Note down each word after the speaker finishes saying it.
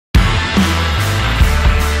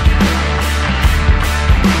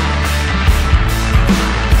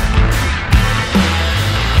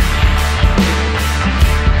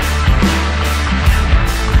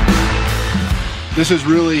This is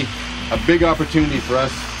really a big opportunity for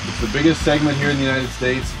us. It's the biggest segment here in the United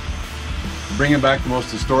States. We're bringing back the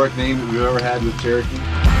most historic name that we've ever had with Cherokee.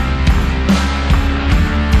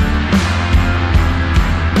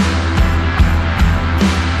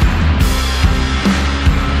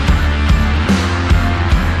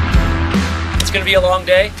 It's going to be a long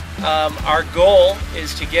day. Our goal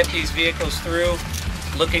is to get these vehicles through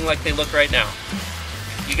looking like they look right now.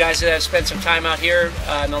 You guys that have spent some time out here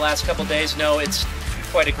in the last couple days know it's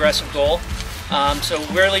quite an aggressive goal. So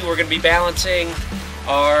really we're going to be balancing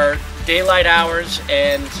our daylight hours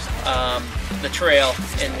and the trail,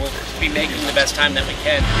 and we'll be making the best time that we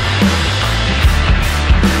can.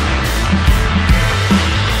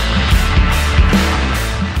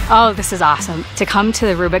 Oh, this is awesome. To come to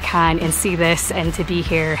the Rubicon and see this and to be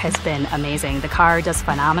here has been amazing. The car does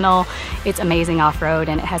phenomenal. It's amazing off-road,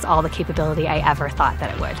 and it has all the capability I ever thought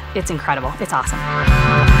that it would. It's incredible. It's awesome.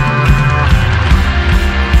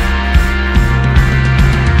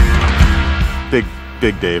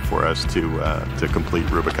 Big day for us to complete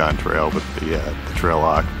Rubicon Trail with the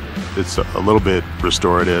Trailhawk. It's a little bit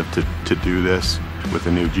restorative to do this with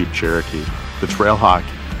the new Jeep Cherokee. The Trailhawk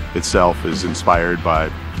itself is inspired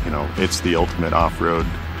by, it's the ultimate off-road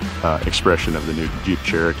expression of the new Jeep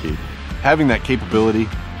Cherokee. Having that capability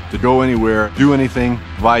to go anywhere, do anything,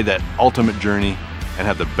 provide that ultimate journey, and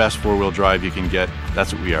have the best four-wheel drive you can get,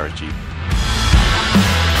 that's what we are at Jeep.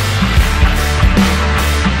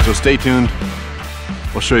 So stay tuned.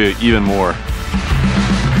 We'll show you even more